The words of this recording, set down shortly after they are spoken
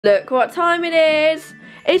Look what time it is.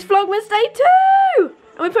 It's Vlogmas Day 2! And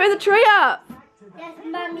we're putting the tree up. Yes,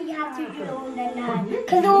 Mummy has to do all the now.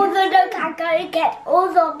 Because all the look I'm going to get all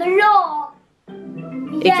of the law.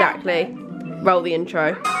 Yeah. Exactly. Roll the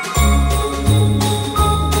intro. So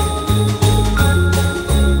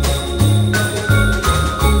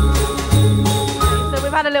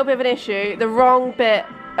we've had a little bit of an issue. The wrong bit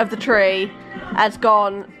of the tree has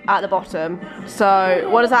gone at the bottom. So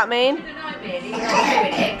what does that mean?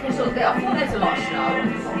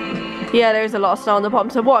 Yeah, there is a lot of snow on the bottom.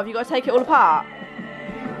 So what, have you got to take it all apart?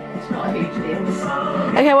 It's not a huge deal.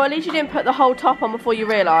 Okay, well at least you didn't put the whole top on before you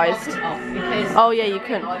realised. Oh yeah, you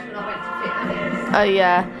couldn't. Oh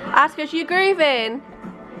yeah. Askash, you grooving?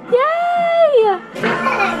 Yay!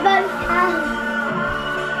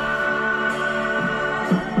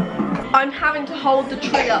 I'm having to hold the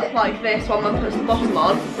tree up like this while Mum puts the bottom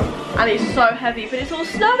on. And it's so heavy, but it's all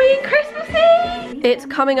snowy and Christmassy. It's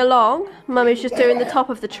coming along. Mummy's just doing the top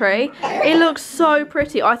of the tree. It looks so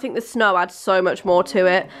pretty. I think the snow adds so much more to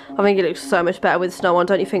it. I think it looks so much better with snow on,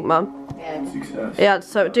 don't you think, Mum? Yeah. Success. Yeah,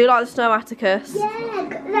 so do you like the snow, Atticus? Yeah,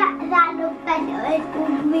 that looks better. It's all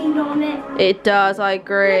green on it. It does, I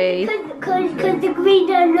agree. Because the green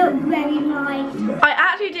don't look very nice. I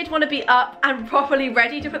actually did want to be up and properly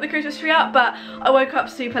ready to put the Christmas tree up, but I woke up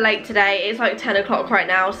super late today. It's like 10 o'clock right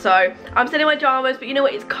now, so I'm still in my pajamas, but you know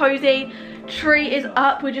what, it's cozy. Tree is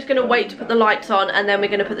up. We're just going to wait to put the lights on and then we're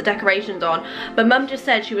going to put the decorations on. But Mum just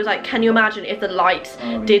said, she was like, can you imagine if the lights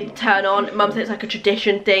did turn on? Mum said it's like a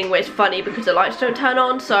tradition thing where it's funny because the lights don't turn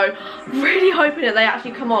on, so really hoping that they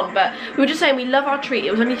actually come on. But we were just saying we love our tree.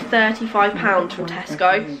 It was only £35 from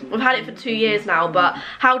Tesco. We've had it for 2 years now, but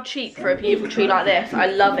how cheap for a beautiful tree like this. I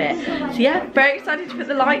love it. So yeah, very excited to put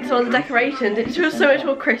the lights on, the decorations. It just feels so much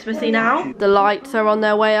more Christmassy now. The lights are on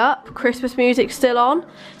their way up. Christmas music's still on.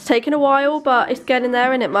 It's taken a while, but it's getting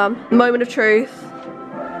there, isn't it, Mum? Moment of truth.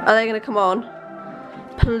 Are they going to come on?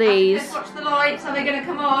 Please. Let's watch the lights. Are they going to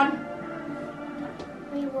come on?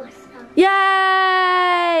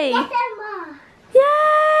 Yay!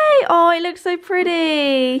 Yay! Oh, it looks so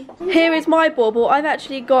pretty. Here is my bauble. I've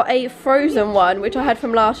actually got a frozen one, which I had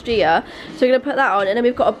from last year. So we're going to put that on. And then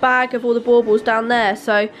we've got a bag of all the baubles down there.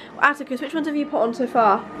 So, Atticus, which ones have you put on so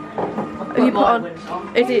far? Have you put on?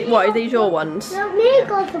 Is it, what, are these your ones? No, me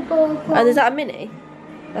got the bauble. And is that a mini?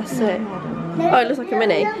 That's it. Oh, it looks like a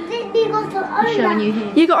mini. Showing you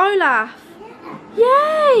here. You got Olaf.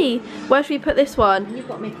 Yay! Where should we put this one? You've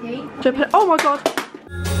got Mickey. Should I put it? Oh my god.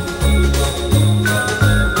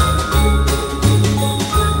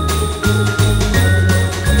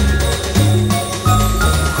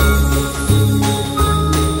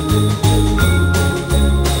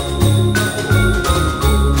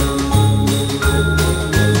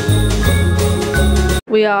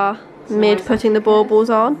 We are mid putting the baubles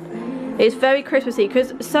on. It's very Christmassy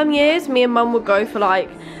because some years me and Mum would go for like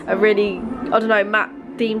a really, I don't know, matte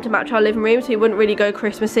theme to match our living room, so we wouldn't really go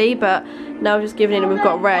Christmassy, but now we're just giving in and we've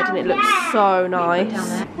got red and it looks so nice.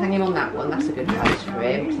 Hang him on that one, that's a good place for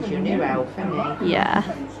him because you're a new elf, isn't he? Yeah.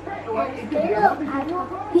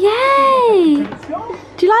 Yay!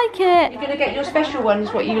 Do you like it? You're going to get your special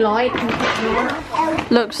ones, what you like, and put them on.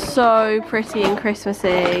 Looks so pretty and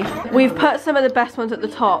Christmassy. We've put some of the best ones at the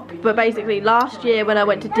top, but basically last year when I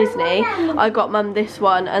went to Disney, I got Mum this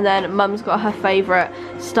one, and then Mum's got her favourite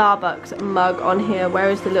Starbucks mug on here. Where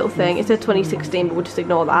is the little thing? It says 2016, but we'll just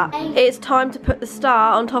ignore that. It's time to put the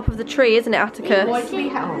star on top of the tree, isn't it, Atticus? Why do we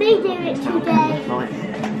have? We do it today.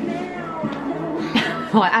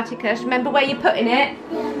 Right, Atticus, remember where you're putting it?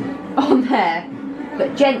 Yeah. On there.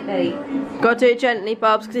 But gently. Gotta do it gently,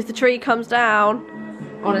 Bubs, because if the tree comes down.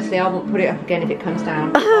 Honestly, I won't put it up again if it comes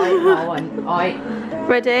down. Right.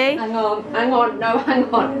 Ready? Hang on, no, hang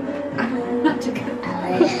on.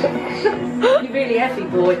 You're really heavy,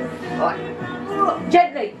 boy. Right.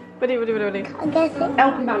 Gently. Ready. I guess it.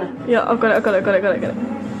 Help him, Banner. Yeah, I've got it. There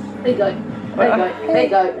you go. There you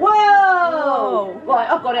go. Whoa! Right,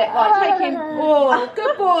 I've got it. Right, take him. Oh,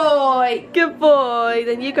 good boy. Good boy.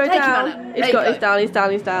 Then you go Take down. him, He's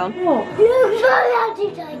down. Oh, Look, so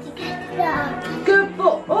to get down. good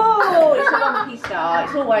boy. Oh, it's a lumpy star.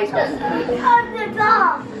 It's always lumpy. On the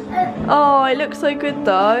top. Oh, it looks so good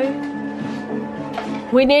though.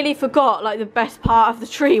 We nearly forgot like the best part of the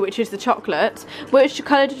tree, which is the chocolates. Which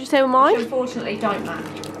colour did you say were mine? Unfortunately, don't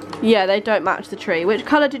match. Yeah, they don't match the tree. Which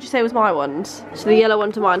colour did you say was my ones? So the yellow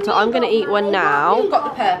ones are mine. So I'm going to eat one now. You've got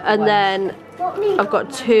the purple And ones. then I've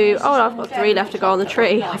got 2. Oh, I've got 3 left to go on the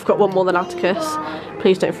tree. I've got 1 more than Atticus.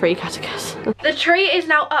 Please don't freak, Atticus. The tree is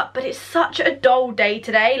now up, but it's such a dull day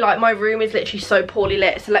today. Like, my room is literally so poorly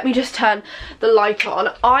lit. So let me just turn the light on.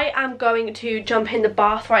 I am going to jump in the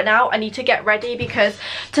bath right now. I need to get ready because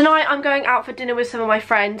tonight I'm going out for dinner with some of my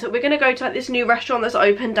friends. We're going to go to like this new restaurant that's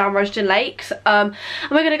open down Rushden Lakes. And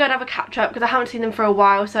we're going to go and have a catch up because I haven't seen them for a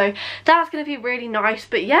while. So that's going to be really nice.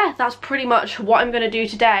 But yeah, that's pretty much what I'm going to do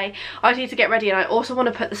today. I just need to get ready, and I also want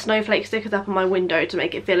to put the snowflake stickers up on my window to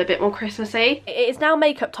make it feel a bit more Christmassy. It is now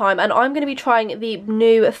makeup time, and I'm going to be trying the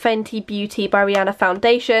new Fenty Beauty by Rihanna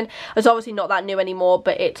foundation. It's obviously not that new anymore,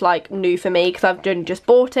 but it's like new for me because I've only just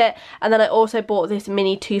bought it. And then I also bought this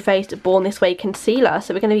mini Too Faced Born This Way concealer,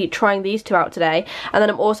 so we're going to be trying these 2 out today. And then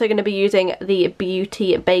I'm also going to be using the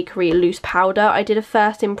Beauty Bakery loose powder. I did a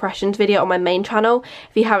first impressions video on my main channel.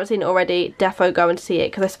 If you haven't seen it already, defo go and see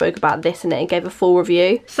it because I spoke about this in it and gave a full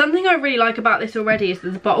review. Something I really like about this already is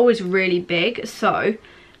that the bottle is really big, so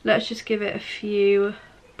let's just give it a few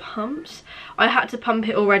pumps. I had to pump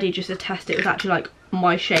it already just to test it. It was actually like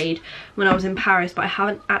my shade when I was in Paris, but I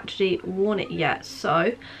haven't actually worn it yet,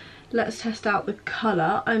 so let's test out the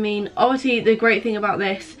colour. I mean, obviously the great thing about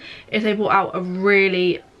this is they brought out a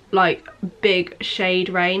really like big shade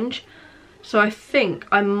range, so I think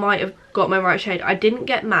I might have got my right shade. I didn't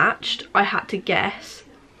get matched, I had to guess,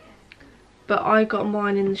 but I got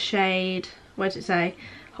mine in the shade, where does it say,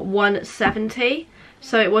 170,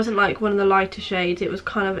 so it wasn't like one of the lighter shades, it was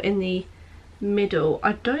kind of in the middle.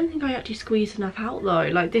 I don't think I actually squeezed enough out though.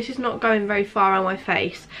 Like, this is not going very far on my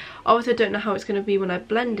face. Obviously I don't know how it's going to be when I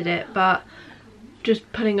blended it, but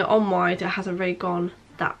just putting it on wide, it hasn't really gone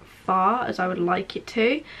that far as I would like it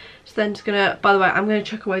to. So then just gonna, by the way, I'm gonna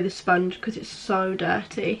chuck away the sponge because it's so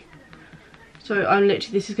dirty. So I'm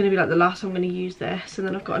literally, this is gonna be like the last time I'm gonna use this, and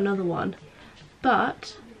then I've got another one.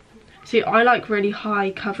 But see, I like really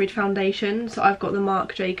high coverage foundations, so I've got the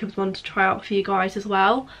Marc Jacobs one to try out for you guys as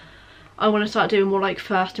well. I want to start doing more like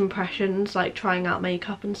first impressions, like trying out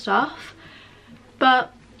makeup and stuff.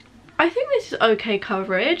 But I think this is okay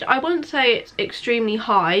coverage. I wouldn't say it's extremely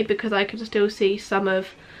high because I can still see some of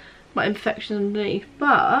my imperfections underneath,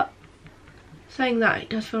 but saying that, it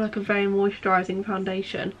does feel like a very moisturising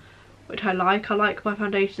foundation, which I like. I like my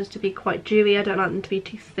foundations to be quite dewy. I don't like them to be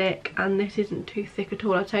too thick, and this isn't too thick at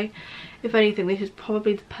all. I'd say, if anything, this is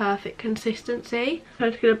probably the perfect consistency.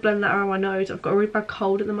 I'm just going to blend that around my nose. I've got a really bad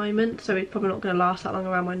cold at the moment, so it's probably not going to last that long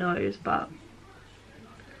around my nose, but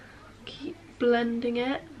keep blending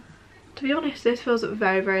it. To be honest, this feels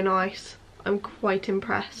very, very nice. I'm quite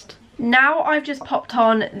impressed. Now I've just popped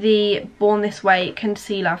on the Born This Way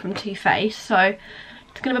concealer from Too Faced, so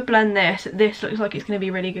just going to blend this. This looks like it's going to be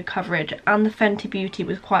really good coverage, and the Fenty Beauty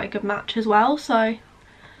was quite a good match as well, so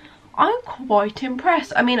I'm quite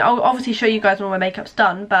impressed. I mean, I'll obviously show you guys when all my makeup's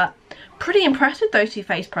done, but pretty impressed with those Too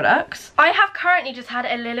Faced products. I have currently just had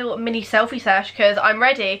a little mini selfie sesh because I'm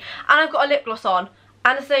ready, and I've got a lip gloss on.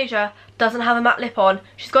 Anastasia doesn't have a matte lip on.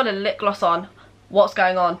 She's got a lip gloss on. What's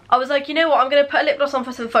going on? I was like, you know what, I'm going to put a lip gloss on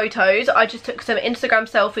for some photos. I just took some Instagram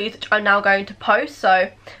selfies, which I'm now going to post,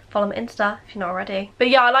 so follow my Insta if you're not already. But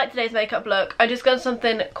yeah, I like today's makeup look. I just got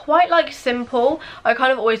something quite like simple. I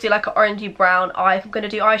kind of always do like an orangey brown eye if I'm going to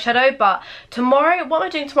do eyeshadow, but tomorrow, what am I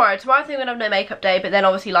doing tomorrow? Tomorrow I think I'm going to have no makeup day, but then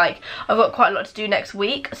obviously like I've got quite a lot to do next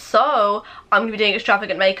week, so I'm going to be doing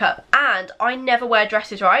extravagant makeup. And I never wear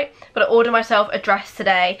dresses, right? But I ordered myself a dress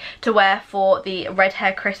today to wear for the Red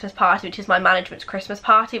Hare Christmas party, which is my management's Christmas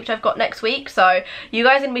party, which I've got next week. So you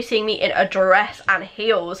guys are going to be seeing me in a dress and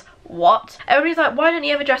heels. What? Everybody's like, why don't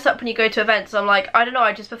you ever dress up when you go to events? I'm like, I don't know,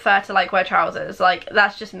 I just prefer to like wear trousers. Like,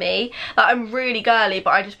 that's just me. Like, I'm really girly,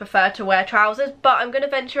 but I just prefer to wear trousers. But I'm going to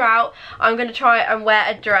venture out. I'm going to try and wear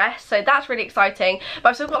a dress, so that's really exciting. But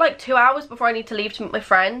I've still got like 2 hours before I need to leave to meet my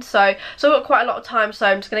friends, so I've got quite a lot of time, so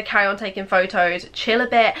I'm just going to carry on taking photos, chill a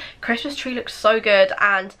bit. Christmas tree looks so good,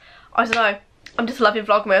 and I don't know, I'm just loving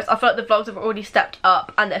Vlogmas. I feel like the vlogs have already stepped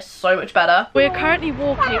up and they're so much better. We're currently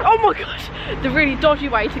walking, oh my gosh, the really dodgy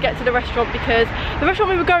way to get to the restaurant because the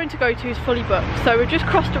restaurant we were going to go to is fully booked. So we've just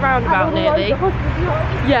crossed a roundabout nearly.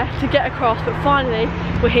 Yeah, to get across, but finally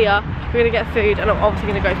we're here. We're gonna get food, and I'm obviously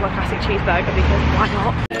gonna go for my classic cheeseburger because why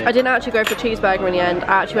not? I didn't actually go for a cheeseburger in the end.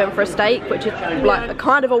 I actually went for a steak, which is like a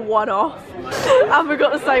kind of a one-off. And we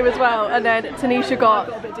got the same as well. And then Tanisha got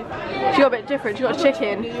a bit different. She got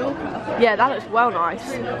chicken. Yeah, that looks well nice.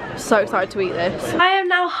 So excited to eat this. I am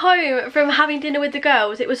now home from having dinner with the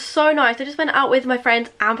girls. It was so nice. I just went out with my friends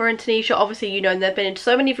Amber and Tanisha. Obviously, you know, they've been in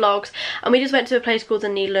so many vlogs. And we just went to a place called the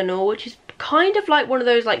Needle and All, which is kind of like one of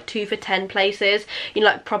those like 2 for $10 places, you know,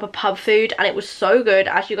 like proper pub food, and it was so good.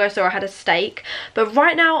 As you guys saw, I had a steak. But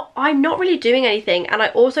right now I'm not really doing anything, and I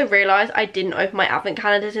also realised I didn't open my advent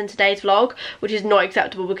calendars in today's vlog, which is not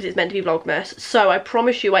acceptable because it's meant to be Vlogmas. So I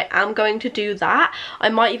promise you I am going to do that. I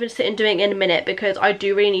might even sit and do it in a minute because I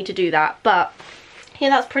do really need to do that. But yeah,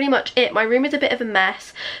 that's pretty much it. My room is a bit of a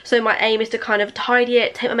mess, so my aim is to kind of tidy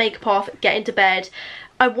it, take my makeup off, get into bed.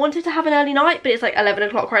 I wanted to have an early night, but it's like 11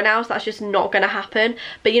 o'clock right now, so that's just not going to happen.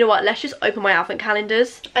 But you know what, let's just open my advent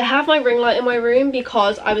calendars. I have my ring light in my room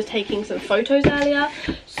because I was taking some photos earlier,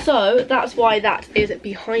 so that's why that is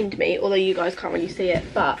behind me, although you guys can't really see it.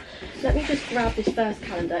 But let me just grab this first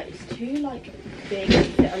calendar. It's too like big to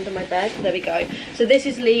fit under my bed. There we go. So this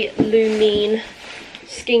is Lumine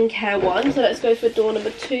skincare one, so let's go for door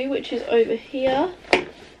number 2, which is over here.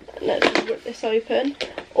 Let's just rip this open.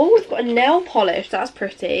 Oh, we've got a nail polish, that's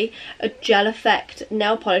pretty. A gel effect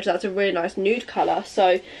nail polish, that's a really nice nude colour.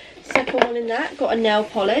 So second one in that, got a nail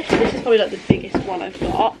polish. This is probably like the biggest one I've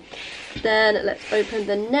got. Then let's open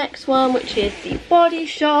the next one, which is the Body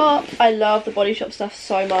Shop. I love the Body Shop stuff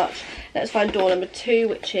so much. Let's find door number 2,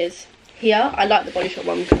 which is here. I like the Body Shop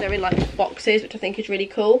one because they're in like boxes, which I think is really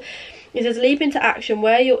cool. It says leap into action,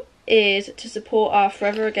 wear your ears to support our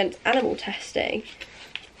Forever Against Animal testing.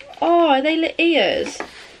 Oh, are they lit ears?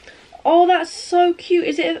 Oh, that's so cute.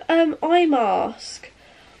 Is it an eye mask?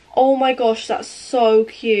 Oh my gosh, that's so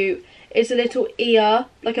cute. It's a little ear,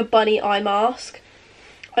 like a bunny eye mask.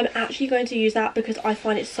 I'm actually going to use that because I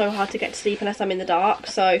find it so hard to get to sleep unless I'm in the dark.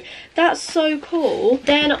 So that's so cool.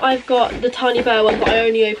 Then I've got the Tiny Bear one, but I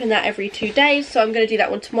only open that every 2 days. So I'm going to do that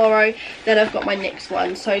one tomorrow. Then I've got my NYX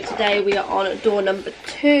one. So today we are on door number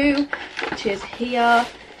 2, which is here.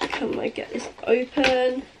 Can I get this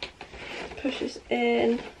open? Push this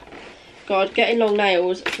in. God, getting long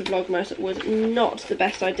nails for Vlogmas was not the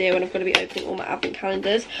best idea when I've got to be opening all my advent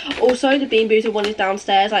calendars. Also, the Bean Booster one is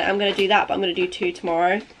downstairs. I am going to do that, but I'm going to do 2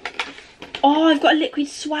 tomorrow. Oh, I've got a liquid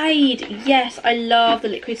suede. Yes, I love the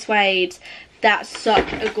liquid suede. That's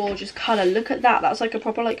such a gorgeous colour. Look at that. That's like a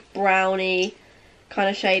proper like brownie kind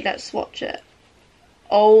of shade. Let's swatch it.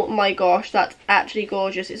 Oh my gosh, that's actually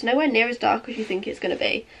gorgeous. It's nowhere near as dark as you think it's going to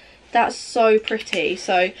be. That's so pretty.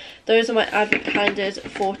 So those are my advent calendars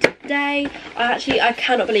for today. I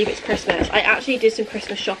cannot believe it's Christmas. I actually did some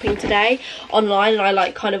Christmas shopping today online, and I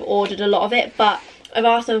like kind of ordered a lot of it, but I've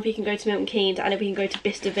asked them if we can go to Milton Keynes and if we can go to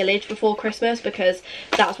Bicester Village before Christmas, because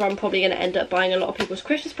that's where I'm probably going to end up buying a lot of people's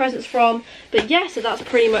Christmas presents from. But yeah, so that's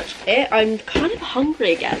pretty much it. I'm kind of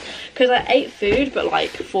hungry again because I ate food but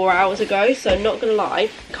like 4 hours ago, so not gonna lie,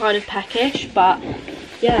 kind of peckish. But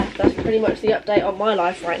yeah, that's pretty much the update on my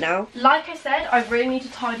life right now. Like I said, I really need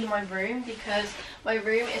to tidy my room because my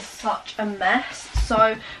room is such a mess.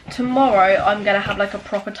 So tomorrow I'm going to have like a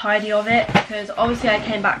proper tidy of it, because obviously I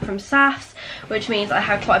came back from SAFs, which means I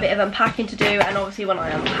had quite a bit of unpacking to do, and obviously when I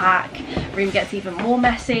unpack, room gets even more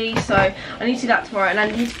messy. So I need to do that tomorrow, and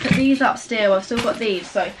I need to put these up still. I've still got these,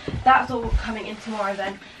 so that's all coming in tomorrow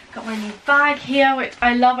then. Got my new bag here, which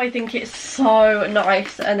I love. I think it's so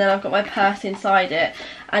nice, and then I've got my purse inside it,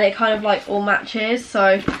 and it kind of like all matches.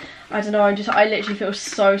 So I don't know, I literally feel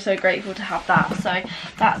so grateful to have that. So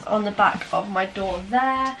that's on the back of my door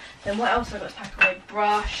there. Then what else have I got to pack away?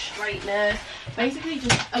 Brush, straighteners, basically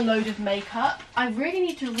just a load of makeup. I really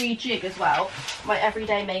need to rejig as well my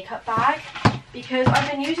everyday makeup bag, because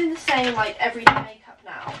I've been using the same like everyday makeup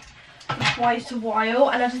now for quite a while,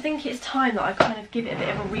 and I just think it's time that I kind of give it a bit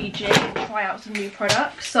of a rejig and try out some new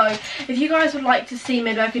products. So if you guys would like to see,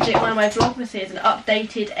 maybe I could do one of my Vlogmases, an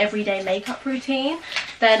updated everyday makeup routine,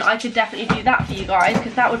 then I could definitely do that for you guys,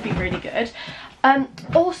 because that would be really good.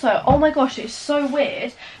 Also, oh my gosh, it's so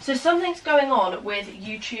weird. So something's going on with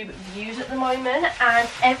YouTube views at the moment, and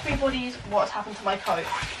what's happened to my coat?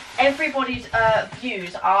 Everybody's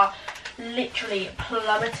views are literally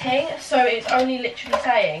plummeting. So it's only literally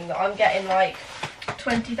saying that I'm getting like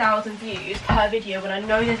 20,000 views per video when I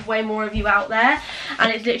know there's way more of you out there,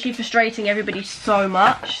 and it's literally frustrating everybody so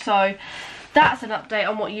much. So that's an update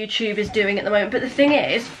on what YouTube is doing at the moment. But the thing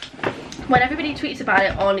is, when everybody tweets about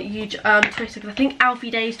it on YouTube, Twitter, because I think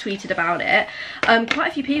Alfie Days tweeted about it, quite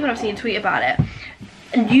a few people I've seen tweet about it,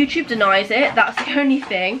 and YouTube denies it. That's the only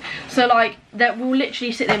thing. So like, that will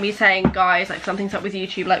literally sit there and be saying, guys, like something's up with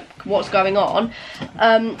YouTube, like what's going on,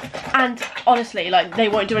 and honestly, like they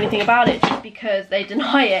won't do anything about it just because they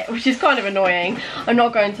deny it, which is kind of annoying, I'm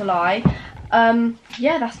not going to lie.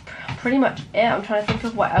 Yeah, that's pretty much it. I'm trying to think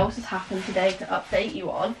of what else has happened today to update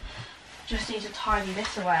you on. Just need to tidy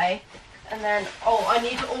this away, and then I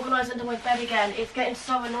need to organise under my bed again. It's getting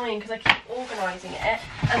so annoying because I keep organising it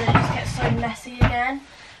and then it just gets so messy again.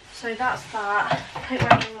 so that's that. Take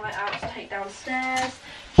my ring light out to take downstairs.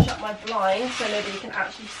 Shut my blinds so nobody can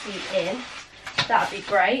actually see in. That'd be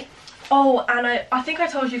great. Oh, and I think I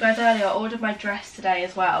told you guys earlier, I ordered my dress today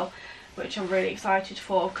as well, which I'm really excited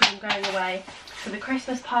for because I'm going away for the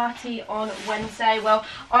Christmas party on Wednesday. Well,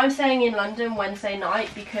 I'm staying in London Wednesday night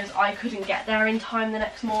because I couldn't get there in time the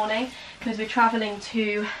next morning because we're travelling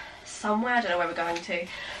to somewhere, I don't know where we're going to.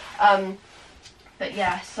 But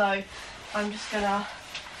yeah, so I'm just gonna,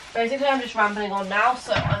 basically I'm just rambling on now,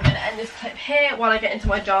 so I'm gonna end this clip here while I get into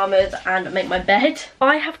my pyjamas and make my bed.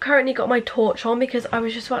 I have currently got my torch on because I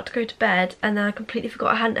was just about to go to bed and then I completely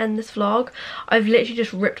forgot I hadn't ended this vlog. I've literally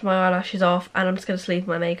just ripped my eyelashes off and I'm just gonna sleep in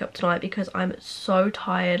my makeup tonight because I'm so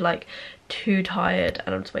tired, like too tired,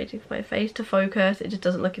 and I'm just waiting for my face to focus. It just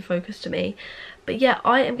doesn't look in focus to me. But yeah,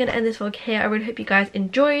 I am going to end this vlog here. I really hope you guys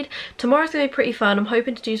enjoyed. Tomorrow's going to be pretty fun. I'm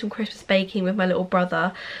hoping to do some Christmas baking with my little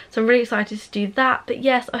brother, so I'm really excited to do that. But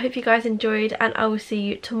yes, I hope you guys enjoyed and I will see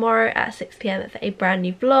you tomorrow at 6 PM for a brand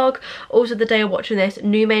new vlog. Also, the day you're watching this,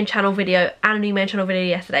 new main channel video and a new main channel video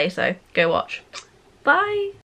yesterday, so go watch. Bye!